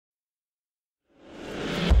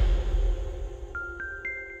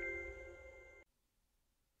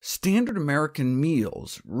Standard American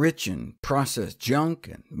meals, rich in processed junk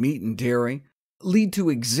and meat and dairy, lead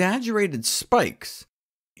to exaggerated spikes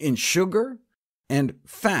in sugar and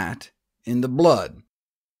fat in the blood.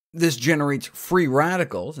 This generates free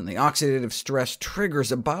radicals, and the oxidative stress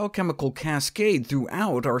triggers a biochemical cascade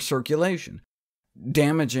throughout our circulation,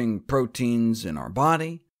 damaging proteins in our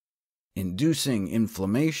body, inducing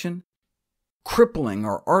inflammation, crippling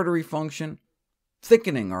our artery function,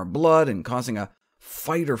 thickening our blood, and causing a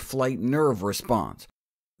fight-or-flight nerve response.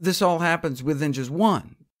 This all happens within just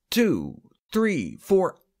 1, 2, 3,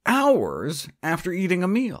 4 hours after eating a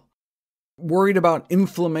meal. Worried about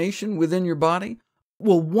inflammation within your body?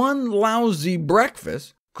 Well, one lousy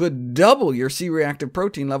breakfast could double your C-reactive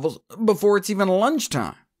protein levels before it's even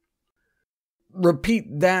lunchtime.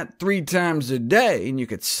 Repeat that 3 times a day, and you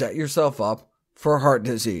could set yourself up for heart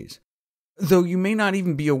disease, though you may not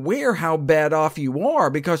even be aware how bad off you are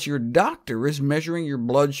because your doctor is measuring your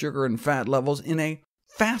blood sugar and fat levels in a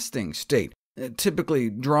fasting state, typically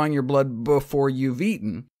drawing your blood before you've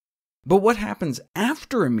eaten. But what happens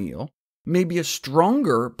after a meal may be a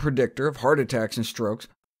stronger predictor of heart attacks and strokes,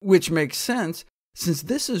 which makes sense since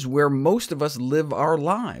this is where most of us live our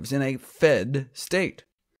lives, in a fed state.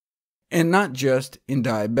 And not just in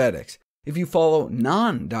diabetics. If you follow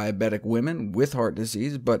non-diabetic women with heart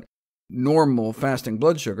disease, but normal fasting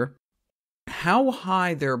blood sugar, how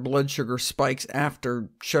high their blood sugar spikes after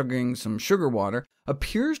chugging some sugar water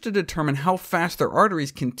appears to determine how fast their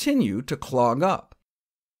arteries continue to clog up.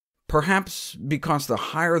 Perhaps because the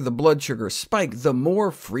higher the blood sugar spike, the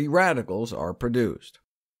more free radicals are produced.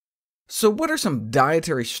 So what are some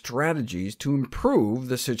dietary strategies to improve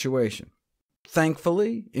the situation?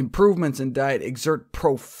 Thankfully, improvements in diet exert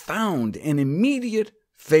profound and immediate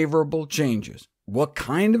favorable changes. What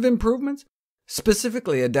kind of improvements?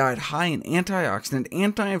 Specifically, a diet high in antioxidant,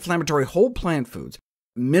 anti-inflammatory whole plant foods,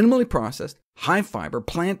 minimally processed, high-fiber,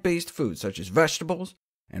 plant-based foods such as vegetables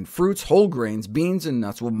and fruits, whole grains, beans, and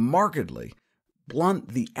nuts will markedly blunt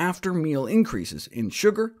the after-meal increases in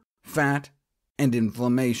sugar, fat, and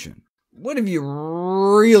inflammation. What if you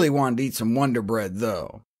really wanted to eat some Wonder Bread,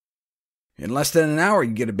 though? In less than an hour,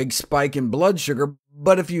 you'd get a big spike in blood sugar,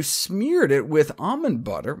 but if you smeared it with almond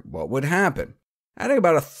butter, what would happen? Adding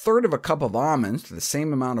about 1/3 of a cup of almonds to the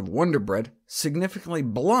same amount of Wonder Bread significantly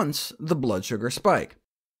blunts the blood sugar spike.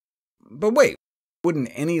 But wait,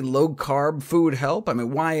 wouldn't any low-carb food help? I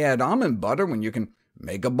mean, why add almond butter when you can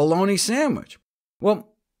make a bologna sandwich?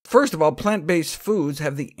 Well, first of all, plant-based foods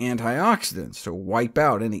have the antioxidants to wipe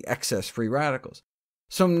out any excess free radicals.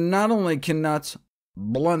 So not only can nuts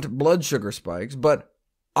blunt blood sugar spikes, but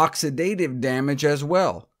oxidative damage as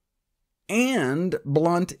well, and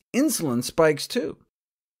blunt insulin spikes too.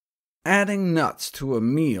 Adding nuts to a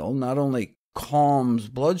meal not only calms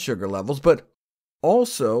blood sugar levels, but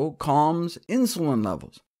also calms insulin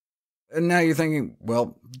levels. And now you're thinking,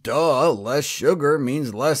 well, duh, less sugar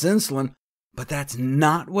means less insulin, but that's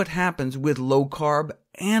not what happens with low-carb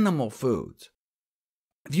animal foods.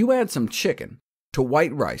 If you add some chicken to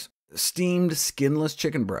white rice, steamed skinless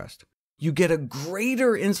chicken breast, you get a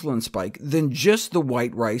greater insulin spike than just the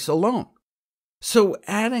white rice alone. So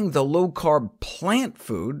adding the low-carb plant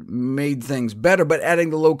food made things better, but adding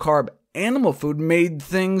the low-carb animal food made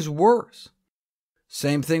things worse.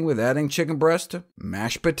 Same thing with adding chicken breast to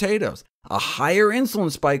mashed potatoes, a higher insulin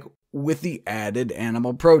spike with the added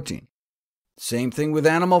animal protein. Same thing with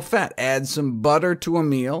animal fat. Add some butter to a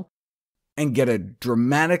meal and get a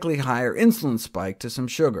dramatically higher insulin spike to some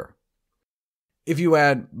sugar. If you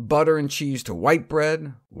add butter and cheese to white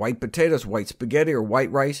bread, white potatoes, white spaghetti, or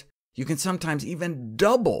white rice, you can sometimes even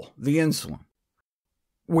double the insulin.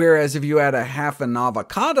 Whereas if you add a half an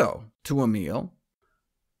avocado to a meal,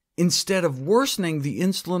 instead of worsening, the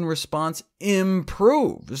insulin response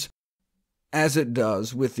improves, as it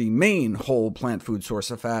does with the main whole plant food source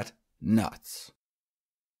of fat, nuts.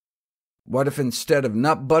 What if instead of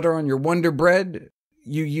nut butter on your Wonder Bread,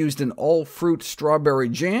 you used an all-fruit strawberry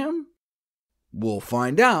jam? We'll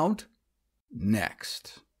find out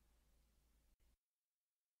next.